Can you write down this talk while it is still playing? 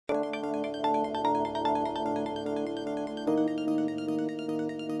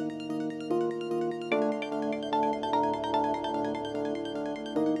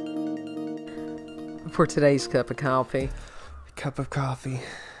for today's cup of coffee. Cup of coffee.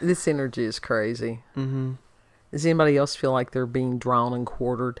 This energy is crazy. Mm-hmm. Does anybody else feel like they're being drawn and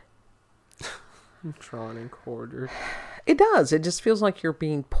quartered? Drawn and quartered. It does. It just feels like you're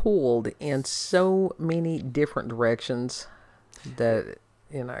being pulled in so many different directions that,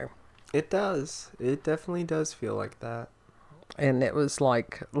 you know. It does. It definitely does feel like that. And it was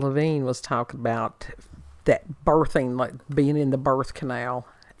like Levine was talking about that birthing, like being in the birth canal.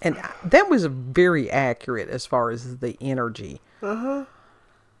 And that was very accurate as far as the energy. Uh-huh.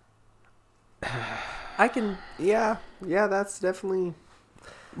 I can, yeah, that's definitely...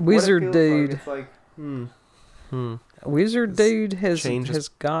 Wizard dude. Like. It's like, Wizard dude has changes.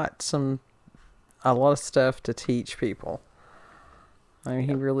 got a lot of stuff to teach people. I mean,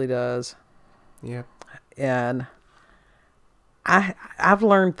 he really does. Yeah. And I've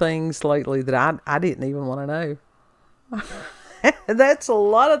learned things lately that I didn't even want to know. That's a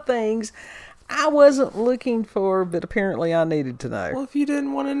lot of things I wasn't looking for, but apparently I needed to know. Well, if you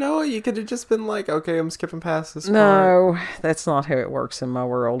didn't want to know it, you could have just been like, okay, I'm skipping past this part. No, that's not how it works in my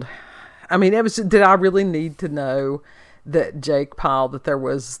world. I mean, did I really need to know that Jake Paul, that there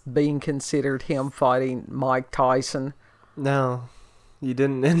was being considered him fighting Mike Tyson? No, you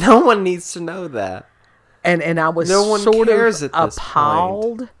didn't. And no one needs to know that. And I was no one sort cares of at this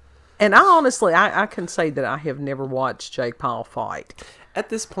appalled. point. And I honestly, I can say that I have never watched Jake Paul fight. At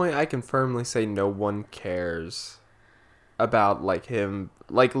this point, I can firmly say no one cares about, like, him,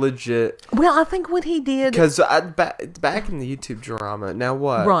 like, legit. Well, I think what he did... Because back in the YouTube drama, now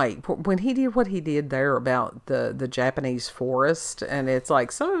what? Right. When he did what he did there about the Japanese forest, and it's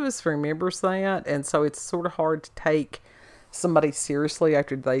like, some of us remembers that, and so it's sort of hard to take somebody seriously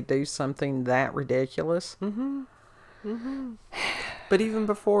after they do something that ridiculous. Mm-hmm. Mm-hmm. But even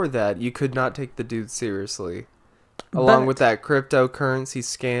before that, you could not take the dude seriously. Along with that cryptocurrency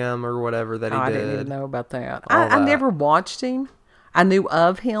scam or whatever that he did. I didn't even know about that. I never watched him. I knew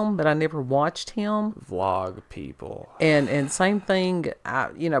of him, but I never watched him. Vlog people. And same thing,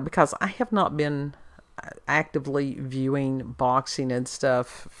 because I have not been actively viewing boxing and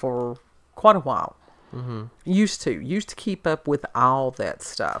stuff for quite a while. Mm-hmm. Used to keep up with all that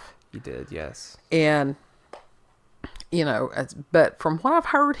stuff. You did, yes. And, but from what I've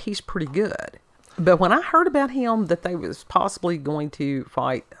heard, he's pretty good. But when I heard about him, that they was possibly going to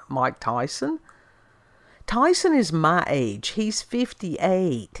fight Mike Tyson. Tyson is my age. He's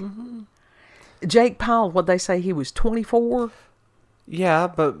 58. Mm-hmm. Jake Paul, what'd they say, he was 24? Yeah,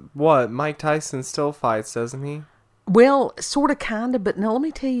 but what? Mike Tyson still fights, doesn't he? Well, sort of, kind of. But now let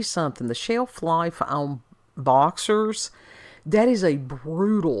me tell you something. The shelf life on boxers, that is a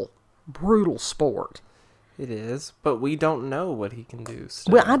brutal, brutal sport. It is, but we don't know what he can do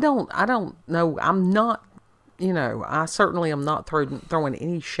still. Well, I don't know. I'm not, I certainly am not throwing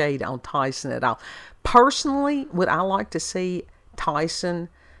any shade on Tyson at all. Personally, would I like to see Tyson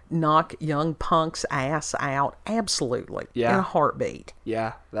knock young Punk's ass out? Absolutely. Yeah. In a heartbeat.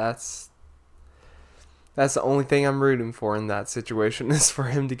 Yeah, that's the only thing I'm rooting for in that situation is for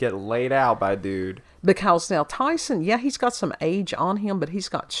him to get laid out by a dude. Because now Tyson, yeah, he's got some age on him, but he's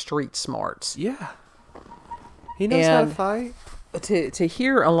got street smarts. Yeah. He knows how to fight. To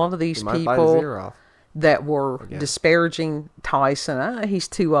hear a lot of these people that were disparaging Tyson, he's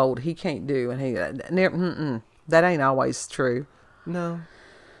too old, he can't do, and that ain't always true. No.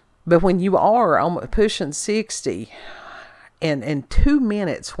 But when you are pushing 60, and in 2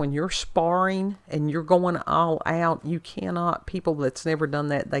 minutes when you're sparring and you're going all out, you cannot. People that's never done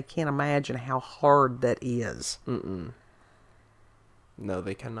that, they can't imagine how hard that is. No,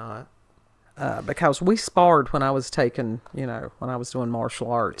 they cannot. Because we sparred when I was taking, when I was doing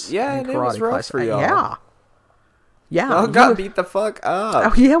martial arts. Yeah, and it was rough for y'all. Yeah. Yeah. Y'all got beat the fuck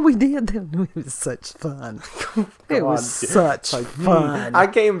up. Oh, yeah, we did. It was such fun. It was such fun. I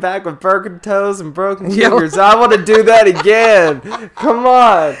came back with broken toes and broken fingers. I want to do that again. Come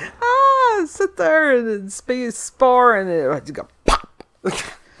on. Sit there and spar and it go pop.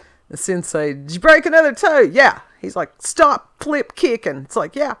 The sensei, did you break another toe? Yeah. He's like, stop flip kicking. It's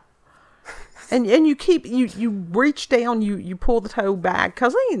like, yeah. And you keep, you reach down, you pull the toe back,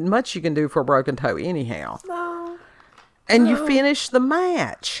 because there ain't much you can do for a broken toe anyhow. No. And you finish the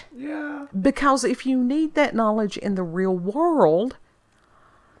match. Yeah. Because if you need that knowledge in the real world,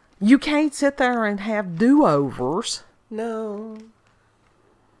 you can't sit there and have do-overs. No.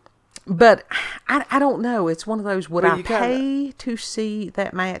 But I don't know. It's one of those, would I pay to see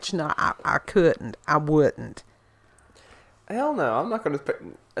that match? No, I couldn't. I wouldn't. Hell no. I'm not going to pay.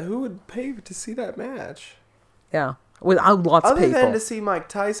 Who would pay to see that match? Yeah. with lots of Other people. than to see Mike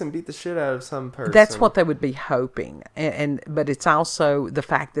Tyson beat the shit out of some person. That's what they would be hoping. But it's also the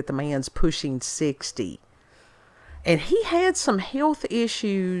fact that the man's pushing 60. And he had some health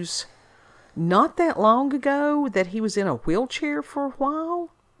issues not that long ago that he was in a wheelchair for a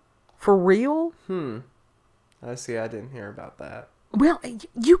while. For real. I see. I didn't hear about that. Well,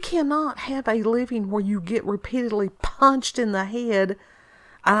 you cannot have a living where you get repeatedly punched in the head.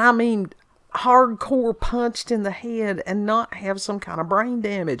 And I mean, hardcore punched in the head and not have some kind of brain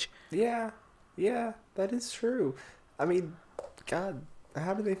damage. Yeah, that is true. I mean, God,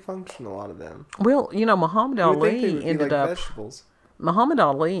 how do they function? A lot of them. Well, Muhammad You would think they Ali would be ended like up. vegetables. Muhammad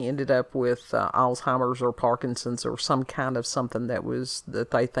Ali ended up with Alzheimer's or Parkinson's or some kind of something that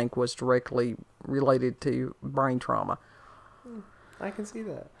they think was directly related to brain trauma. I can see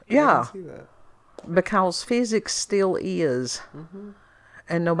that. Yeah. I can see that. Because physics still is.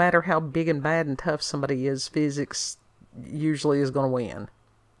 And no matter how big and bad and tough somebody is, physics usually is going to win.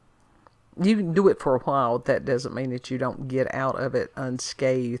 You can do it for a while. That doesn't mean that you don't get out of it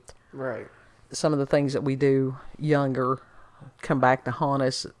unscathed. Right. Some of the things that we do younger come back to haunt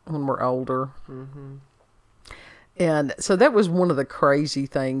us when we're older. And so that was one of the crazy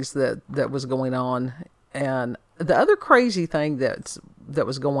things that was going on. And the other crazy thing that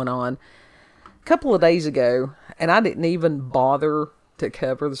was going on a couple of days ago, and I didn't even bother to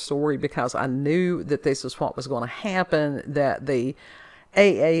cover the story because I knew that this is what was going to happen, that the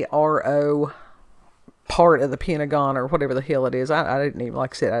AARO part of the Pentagon or whatever the hell it is, I didn't even,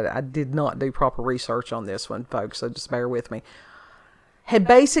 like I said, I did not do proper research on this one, folks, so just bear with me, had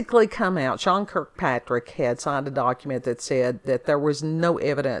basically come out. Sean Kirkpatrick had signed a document that said that there was no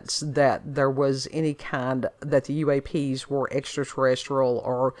evidence that there was any kind, that the UAPs were extraterrestrial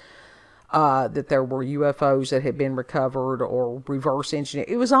or that there were UFOs that had been recovered or reverse engineered.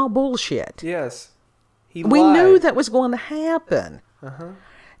 It was all bullshit. Yes. We knew that was going to happen.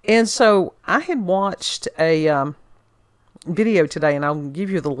 And so I had watched a video today, and I'll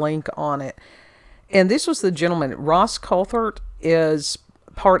give you the link on it. And this was the gentleman, Ross Coulthart, is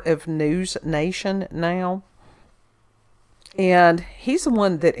part of NewsNation now. And he's the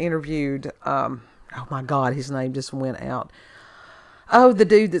one that interviewed, oh my God, his name just went out. Oh, the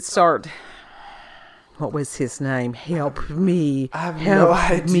dude that started, what was his name? Help me. I have Help no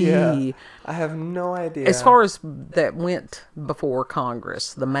idea. me. I have no idea. As far as that went before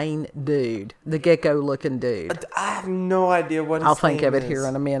Congress, the main dude, the gecko-looking dude. I have no idea what his I'll think name of it is. here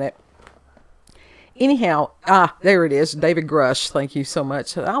in a minute. Anyhow, there it is, David Grush. Thank you so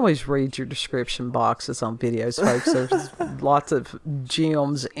much. I always read your description boxes on videos, folks. There's lots of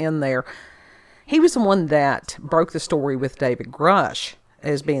gems in there. He was the one that broke the story with David Grush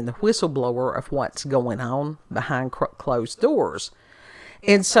as being the whistleblower of what's going on behind closed doors.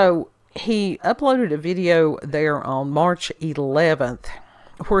 And so he uploaded a video there on March 11th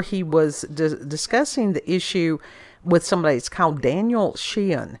where he was discussing the issue with somebody. It's called Daniel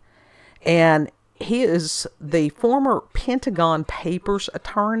Sheehan. And he is the former Pentagon Papers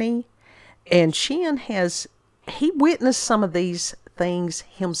attorney. And Sheehan he witnessed some of these things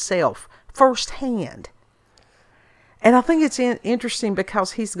himself firsthand. And I think it's interesting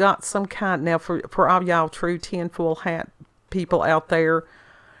because he's got some kind, now for all y'all true tinfoil hat people out there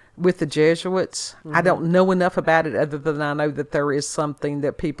with the Jesuits, I don't know enough about it other than I know that there is something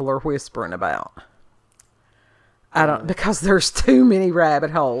that people are whispering about. I don't, because there's too many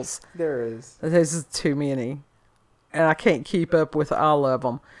rabbit holes. There is. There's too many. And I can't keep up with all of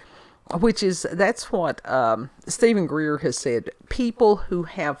them. That's what Stephen Greer has said. People who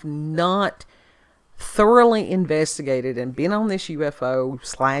have not thoroughly investigated and been on this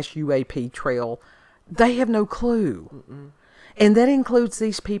UFO/UAP trail, they have no clue. And that includes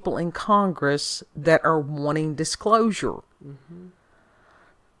these people in Congress that are wanting disclosure.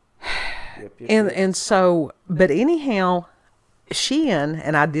 And so, but anyhow, Sheehan,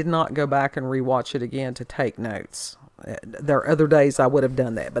 and I did not go back and rewatch it again to take notes. There are other days I would have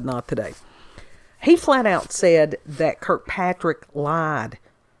done that, but not today. He flat out said that Kirkpatrick lied.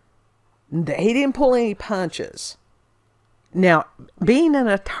 He didn't pull any punches. Now, being an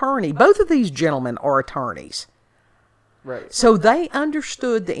attorney, both of these gentlemen are attorneys. Right. So they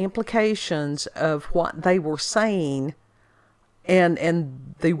understood the implications of what they were saying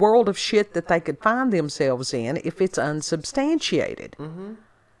and the world of shit that they could find themselves in if it's unsubstantiated.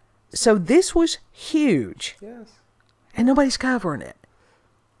 So this was huge. Yes. And nobody's covering it.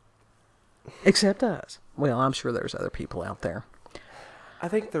 Except us. Well, I'm sure there's other people out there. I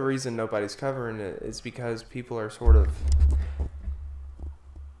think the reason nobody's covering it is because people are sort of,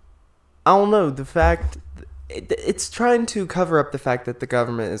 I don't know, the fact, it's trying to cover up the fact that the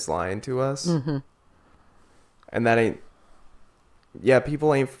government is lying to us. And that ain't... Yeah,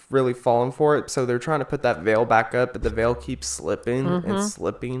 people ain't really falling for it, so they're trying to put that veil back up, but the veil keeps slipping and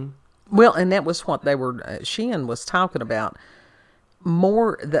slipping. Well, and that was what they were... Sheehan was talking about.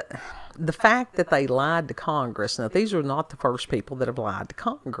 More... The fact that they lied to Congress. Now, these are not the first people that have lied to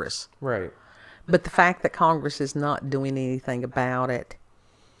Congress. Right. But the fact that Congress is not doing anything about it.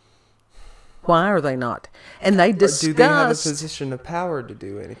 Why are they not? And they discussed... Do they have a position of power to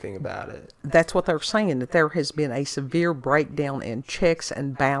do anything about it? That's what they're saying, that there has been a severe breakdown in checks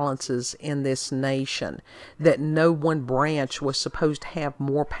and balances in this nation. That no one branch was supposed to have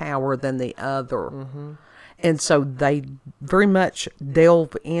more power than the other. Mm-hmm. And so they very much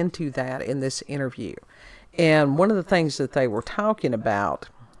delve into that in this interview. And one of the things that they were talking about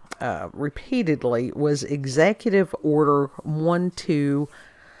repeatedly was Executive Order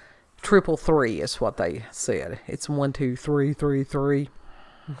 12333 is what they said. It's 12333.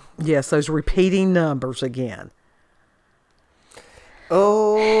 Yes, those repeating numbers again.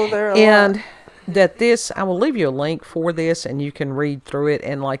 Oh, they're and that this, I will leave you a link for this and you can read through it.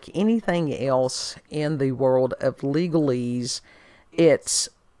 And like anything else in the world of legalese, it's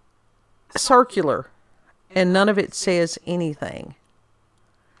circular and none of it says anything.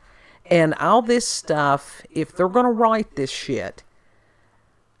 And all this stuff, if they're going to write this shit,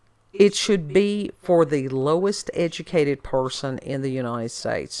 it should be for the lowest educated person in the United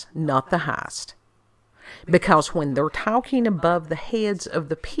States, not the highest. Because when they're talking above the heads of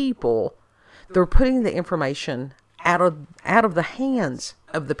the people, they're putting the information out of the hands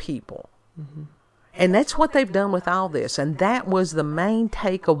of the people. Mm-hmm. And that's what they've done with all this. And that was the main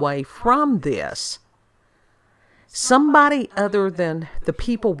takeaway from this. Somebody other than the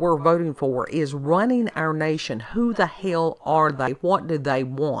people we're voting for is running our nation. Who the hell are they? What do they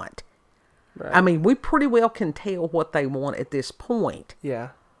want? Right. I mean, we pretty well can tell what they want at this point. Yeah.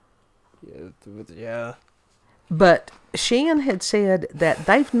 Yeah. But Sheehan had said that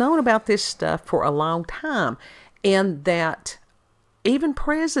they've known about this stuff for a long time. And that even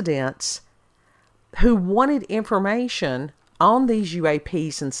presidents who wanted information on these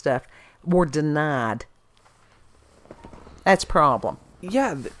UAPs and stuff were denied. That's a problem.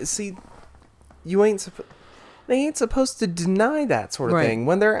 Yeah, see, they ain't supposed to deny that sort of thing.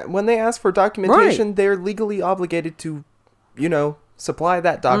 When they ask for documentation, they're legally obligated to, supply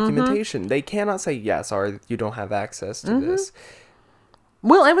that documentation. Mm-hmm. They cannot say, yeah, sorry, you don't have access to this.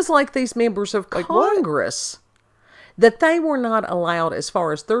 Well, it was like these members of Congress that they were not allowed, as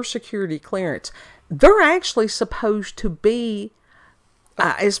far as their security clearance. They're actually supposed to be,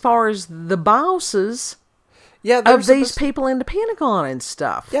 as far as the bosses... of these people in the Pentagon and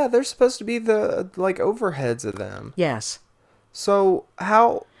stuff. Yeah, they're supposed to be the overheads of them. Yes. So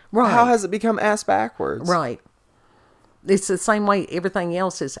how has it become ass backwards? Right. It's the same way everything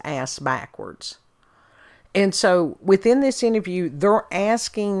else is ass backwards. And so within this interview, they're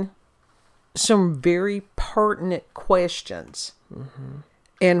asking some very pertinent questions. Mm-hmm.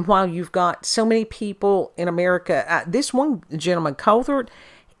 And while you've got so many people in America, this one gentleman, Coulthart,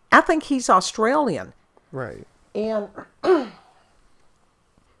 I think he's Australian. Right. And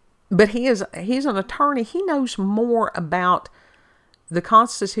but he's an attorney. He knows more about the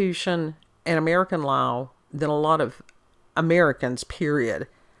Constitution and American law than a lot of Americans, period.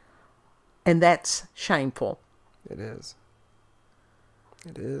 And that's shameful. It is.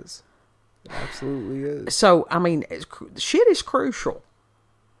 It is. It absolutely is. So, I mean, shit is crucial.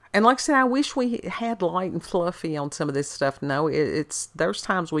 And like I said, I wish we had light and fluffy on some of this stuff. No, there's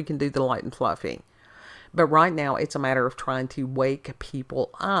times we can do the light and fluffy. But right now, it's a matter of trying to wake people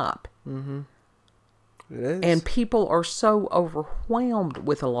up. Mm-hmm. It is. And people are so overwhelmed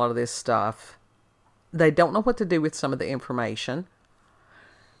with a lot of this stuff. They don't know what to do with some of the information.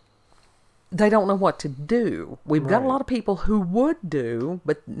 They don't know what to do. We've got a lot of people who would do,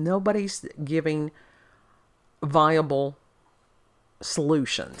 but nobody's giving viable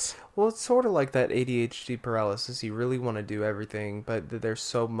solutions. Well, it's sort of like that ADHD paralysis. You really want to do everything, but there's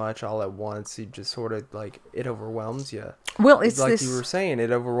so much all at once. You just sort of it overwhelms you. Well, it's like you were saying,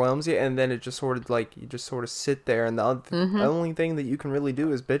 it overwhelms you, and then it just sort of you just sort of sit there, and the only thing that you can really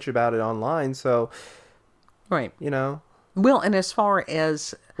do is bitch about it online. So, right, Well, and as far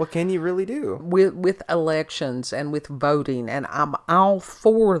as what can you really do with elections and with voting, and I'm all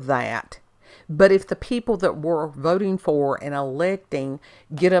for that. But if the people that we're voting for and electing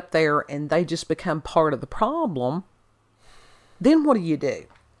get up there and they just become part of the problem, then what do you do?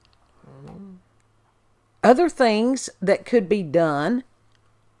 Other things that could be done.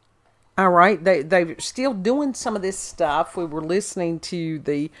 All right, they're still doing some of this stuff. We were listening to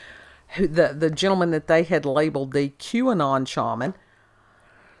the gentleman that they had labeled the QAnon shaman.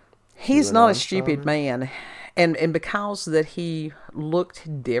 He's not a stupid man. And because that he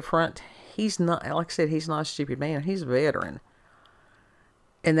looked different, he's not, like I said, he's not a stupid man. He's a veteran.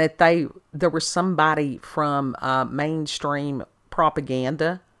 And that there was somebody from mainstream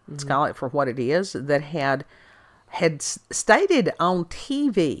propaganda, let's call it for what it is, that had stated on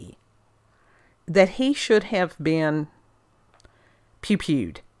TV that he should have been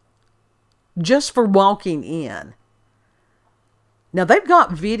pew-pewed just for walking in. Now, they've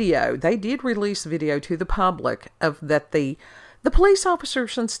got video. They did release video to the public of that the police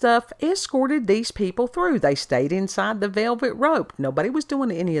officers and stuff escorted these people through. They stayed inside the velvet rope. Nobody was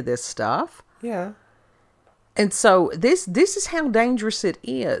doing any of this stuff. Yeah. And so this is how dangerous it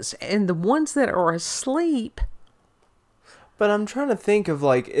is. And the ones that are asleep... But I'm trying to think of,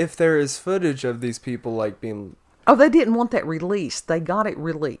 like, if there is footage of these people, like, being... Oh, they didn't want that released. They got it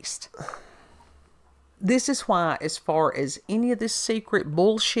released. This is why, as far as any of this secret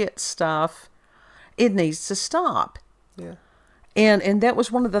bullshit stuff, it needs to stop. Yeah. And that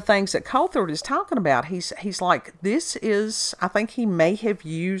was one of the things that Coulthart is talking about. He's like, this is, I think he may have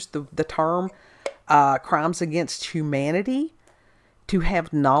used the term crimes against humanity to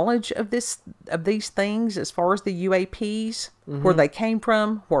have knowledge of these things as far as the UAPs, where they came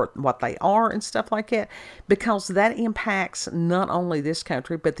from, what they are and stuff like that, because that impacts not only this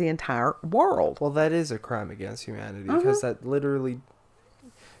country, but the entire world. Well, that is a crime against humanity, because that literally,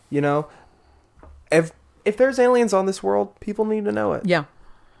 you know, if there's aliens on this world, people need to know it. Yeah.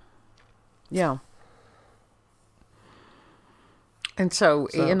 Yeah. And so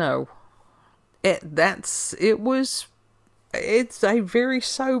you know, it's a very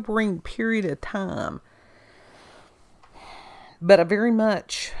sobering period of time. But I very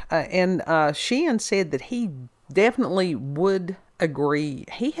much, and Sheehan said that he definitely would agree.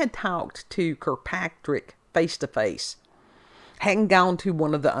 He had talked to Kirkpatrick face to face. Hadn't gone to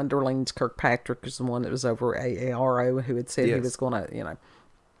one of the underlings. Kirkpatrick was the one that was over at AARO who had said he was going to,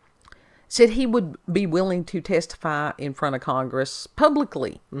 said he would be willing to testify in front of Congress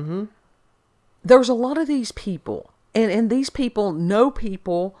publicly. Mm-hmm. There's a lot of these people. And these people know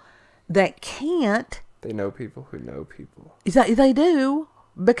people that can't. They know people who know people. They do,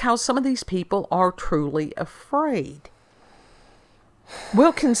 because some of these people are truly afraid.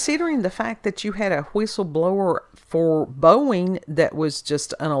 Well, considering the fact that you had a whistleblower for Boeing that was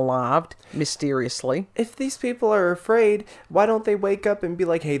just unalived mysteriously. If these people are afraid, why don't they wake up and be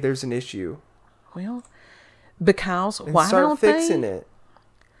like, hey, there's an issue? Well, because and why start don't fixing they? It.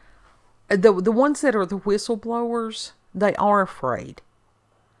 The ones that are the whistleblowers, they are afraid.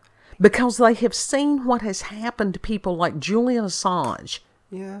 Because they have seen what has happened to people like Julian Assange.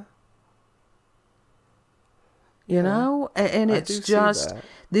 Yeah. You know? And it's just,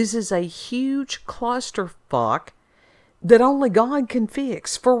 this is a huge clusterfuck that only God can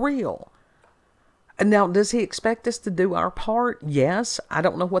fix, for real. Now, does he expect us to do our part? Yes. I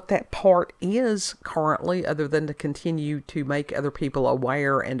don't know what that part is currently, other than to continue to make other people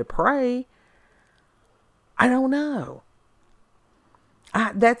aware and to pray. I don't know.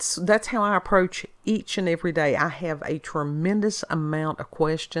 That's how I approach each and every day. I have a tremendous amount of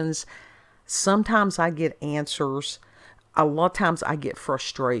questions. Sometimes I get answers. A lot of times I get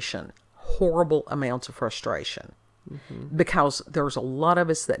frustration. Horrible amounts of frustration. Mm-hmm. Because there's a lot of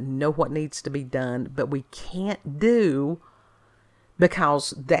us that know what needs to be done, but we can't do,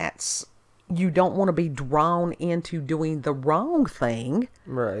 because you don't want to be drawn into doing the wrong thing.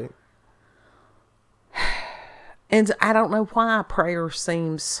 Right. And I don't know why prayer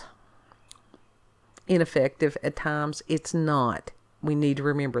seems ineffective at times. It's not. We need to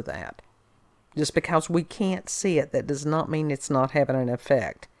remember that. Just because we can't see it, that does not mean it's not having an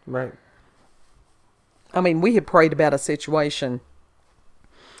effect. Right. I mean, we had prayed about a situation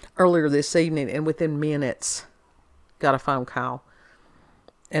earlier this evening, and within minutes got a phone call,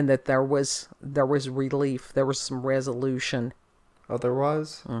 and that there was relief. There was some resolution. Oh, there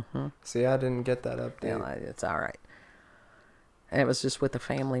was? Mm-hmm. See, I didn't get that update. Yeah, it's all right. And it was just with a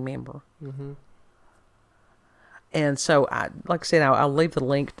family member. Mm-hmm. And so, like I said, I'll leave the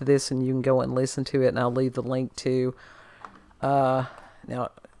link to this, and you can go and listen to it. And I'll leave the link to, now,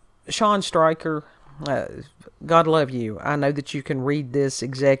 Sean Stryker, God love you. I know that you can read this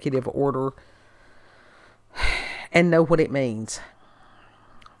executive order and know what it means.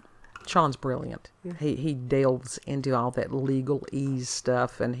 Sean's brilliant. Yeah. He delves into all that legalese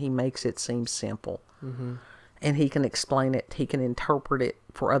stuff, and he makes it seem simple. Mm-hmm. And he can explain it. He can interpret it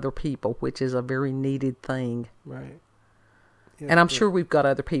for other people, which is a very needed thing. Right. Yeah, and I'm sure we've got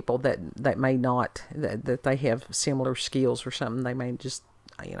other people that may not, that they have similar skills or something. They may just,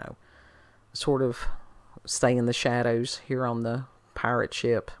 sort of stay in the shadows here on the pirate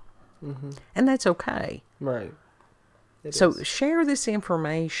ship. Mm-hmm. And that's okay. Right. So share this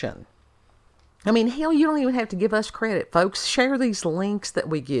information. I mean, hell, you don't even have to give us credit, folks. Share these links that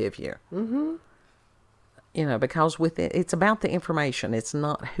we give you. Mm-hmm. You know, because with it, it's about the information. It's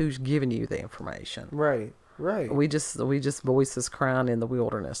not who's giving you the information. Right. Right. We just voices crying in the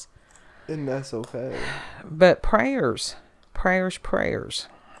wilderness. And that's okay. But prayers.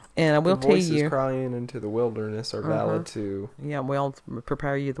 And I will tell you, voices crying into the wilderness are valid too. Yeah, well,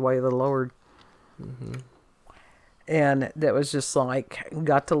 prepare you the way of the Lord. Mm-hmm. And that was just like,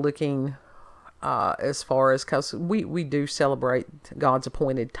 got to looking as far as, because we do celebrate God's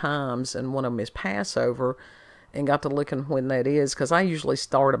appointed times, and one of them is Passover, and got to looking when that is, because I usually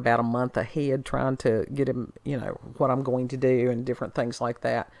start about a month ahead trying to get him, you know, what I'm going to do and different things like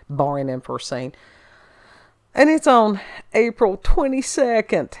that, barring unforeseen. And it's on April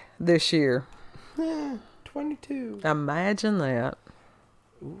 22nd this year. Yeah, 22. Imagine that.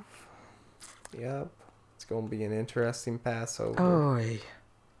 Oof. Yep. It's going to be an interesting Passover. Oh.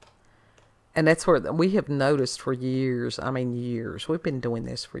 And that's where we have noticed for years. I mean, years. We've been doing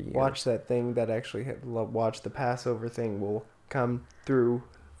this for years. Watch that thing that actually watch the Passover thing will come through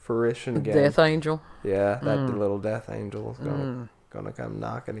fruition again. Death angel. Yeah, that little death angel is gonna come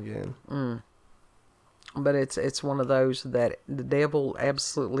knocking again. But it's one of those that the devil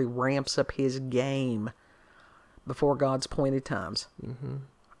absolutely ramps up his game before God's appointed times. Mm-hmm.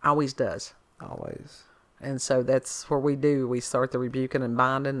 Always does. Always. And so that's what we do. We start the rebuking and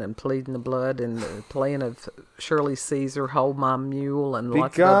binding and pleading the blood and the playing of Shirley Caesar, Hold My Mule, and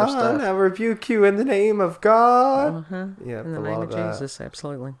lots of other stuff. I rebuke you in the name of God. Yeah, in the name of Jesus,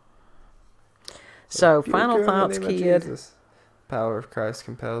 absolutely. So, final thoughts, kid. Power of Christ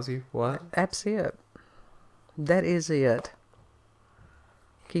compels you. What? That's it. That is it.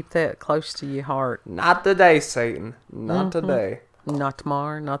 Keep that close to your heart. Not today, Satan. Not today. Not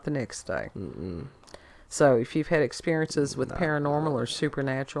tomorrow, not the next day. So if you've had experiences with paranormal or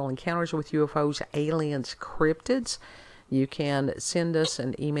supernatural encounters with UFOs, aliens, cryptids, you can send us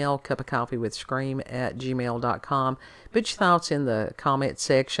an email, cupofcoffeewithscream@gmail.com. Put your thoughts in the comment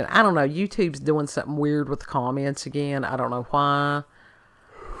section. I don't know, YouTube's doing something weird with the comments again. I don't know why.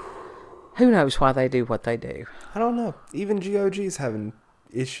 Who knows why they do what they do? I don't know. Even GOG's having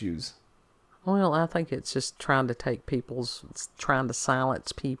issues. Well, I think it's just trying to trying to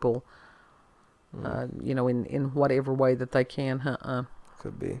silence people, you know, in whatever way that they can.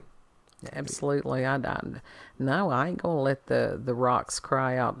 Could be. Absolutely. No, I ain't going to let the rocks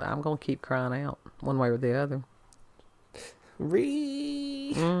cry out. I'm going to keep crying out one way or the other.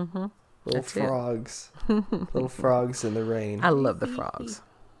 Little frogs. Little frogs in the rain. I love the frogs.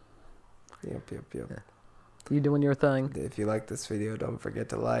 Yep. You doing your thing? If you like this video, don't forget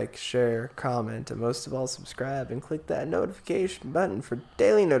to like, share, comment, and most of all, subscribe and click that notification button for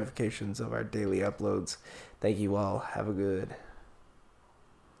daily notifications of our daily uploads. Thank you all. Have a good...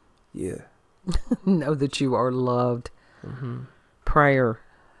 Yeah. Know that you are loved. Prayer.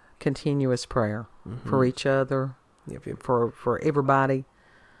 Continuous prayer. For each other. Yep. For everybody.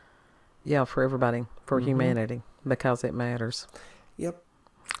 Yeah, for everybody. For humanity. Because it matters. Yep.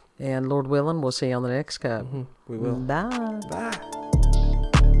 And Lord willing, we'll see you on the next cup. We will. Bye. Bye.